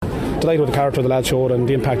delighted with the character the lads showed and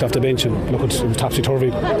the impact off the bench, and look, it was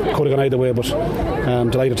topsy-turvy, could have gone either way, but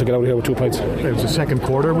delighted to get out of here with 2 points. It was the second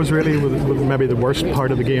quarter was really maybe the worst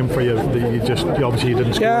part of the game for you. You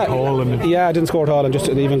didn't score at all. Yeah, I didn't score at all, and just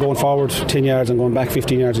even going forward 10 yards and going back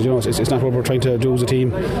 15 yards, you know, it's not what we're trying to do as a team,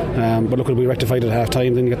 but look, we rectified at half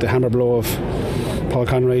time. Then you get the hammer blow of Paul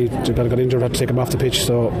Conroy got injured, had to take him off the pitch.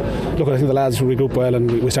 So look, I think the lads regrouped well,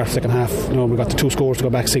 and we started the second half. You know, we got the 2 scores to go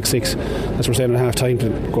back 6-6. That's what we're saying at half time, to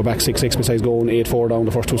go back 6-6 besides going 8-4 down.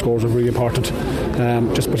 The first 2 scores were really important.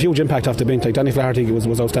 But huge impact off the bench. Like Danny Flaherty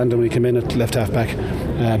was outstanding when he came in at left half back.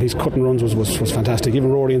 His cutting runs was fantastic.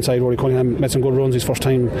 Even Rory inside, Rory Cunningham made some good runs. His first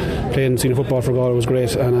time playing senior football for Galway was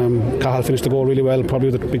great, and Cahill finished the goal really well, probably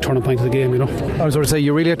the big turning point of the game, you know. I was going to say,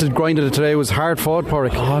 you really had to grind it today. It was hard fought,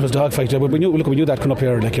 Padraic. It was dogfight, but we knew that coming up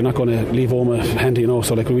here, like, you're not going to leave home handy, you know.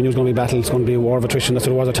 So like, we knew it was going to be a battle, it's going to be a war of attrition. That's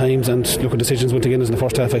what it was at times, and look, at decisions went against us in the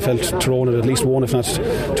first half. I felt Tyrone had at least one, if not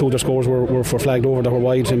 2 of their scores were flagged over that were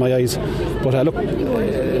wide in my eyes. But look,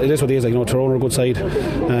 it is what it is, like, you know. Tyrone are a good side.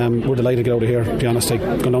 We're delighted to get out of here, to be honest. Like,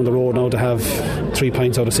 going down the road now to have 3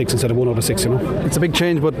 points out of 6 instead of 1 out of 6, you know. It's a big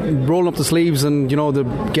change, but rolling up the sleeves and, you know,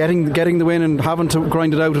 getting the win and having to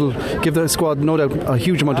grind it out will give the squad, no doubt, a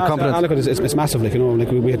huge amount of confidence. Look, it's massive, like, you know.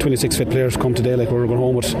 Like, we had 26 fit players come today. Like, we're going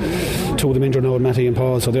home with 2 of them injured now, Matty and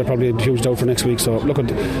Paul, so they're probably a huge doubt for next week. So look,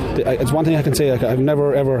 it's one thing I can say, like, I've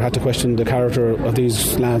never ever had to question the character of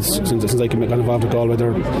these lads since I got involved with Galway.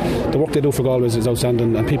 The work they do for Galway is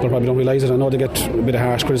outstanding, and people probably don't realise it. I know they get a bit of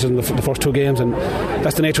harsh criticism the first 2 games, and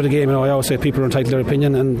that's the nature of the game, you know. I always say people are entitled to their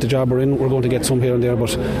opinion, and the job we're in, we're going to get some here and there,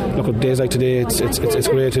 but look, at days like today, it's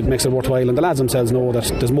great. It makes it worthwhile, and the lads themselves know that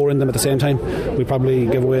there's more in them. At the same time, we probably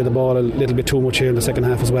gave away the ball a little bit too much here in the second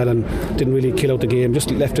half as well, and didn't really kill out the game, just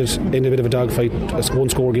left it in a bit of a dogfight, a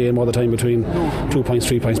 1-score game all the time between 2 points,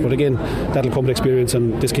 3 points. But again, that'll come to experience,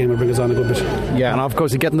 and this game will bring us on a good bit. Yeah, and of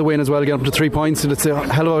course, you're getting the win as well, getting up to 3 points, and it's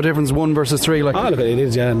a hell of a difference, 1 versus 3. Like. Look, it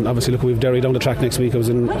is, yeah, and obviously, look, we've Derry down the track next week. I was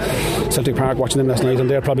in Celtic Park watching them last night, and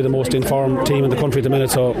they're probably the most informed team in the country at the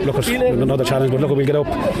minute, so look, at another challenge. But look, we'll get out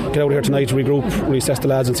of here tonight, regroup, reassess the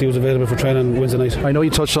lads, and see who's available for training Wednesday night. I know you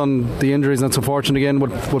touched on the injuries, and it's unfortunate again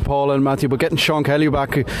with Paul and Matthew, but getting Sean Kelly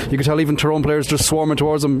back, you could tell even Tyrone players just swarming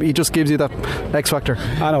towards him. He just gives you that X factor.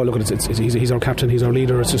 I know, look, he's our captain, he's our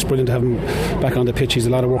leader. It's just brilliant to have him back on the pitch. He's a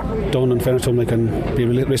lot of work done, in fairness to him, like, and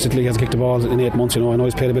realistically he hasn't kicked the ball in 8 months, you know. I know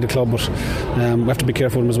he's played a bit of club, but we have to be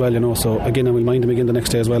careful of him as well, you know. So again, I will mind him again the next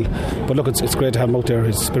day as well. But look, it's great to have him out there.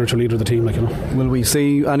 He's the spiritual leader of the team, like, you know. Will we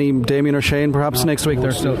see any Damien or Shane perhaps next week?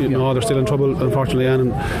 They're still in trouble, unfortunately,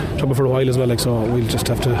 and in trouble for a while as well. Like, so we'll just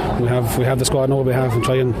have to. We have the squad now we have, and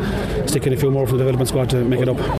try and stick in a few more from the development squad to make it up.